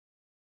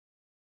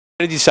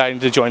How did you decide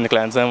to join the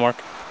Glens then, Mark?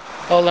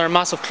 Well, they're a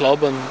massive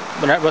club, and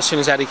as soon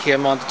as Eddie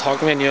came on to talk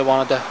to me, I knew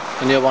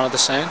I wanted to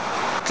sign.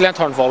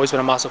 Glentoran have always been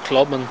a massive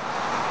club,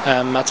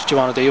 and that's what you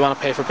want to do. You want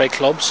to pay for big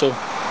clubs, so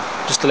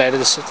just delighted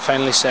to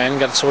finally sign and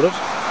get it sorted.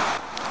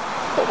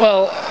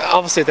 Well,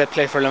 obviously they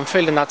play for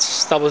Linfield, and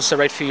that was the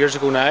right few years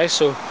ago now.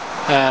 So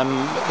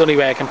the only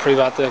way I can prove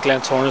that to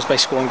Glentoran is by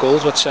scoring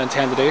goals, which I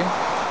intend to do.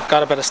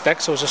 Got a bit of stick,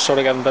 so I was just sort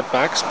of getting a bit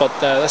back. But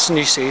this is a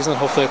new season, and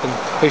hopefully I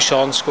can push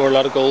on, score a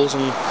lot of goals,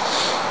 and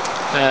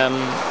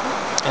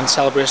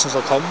celebrations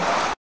will come.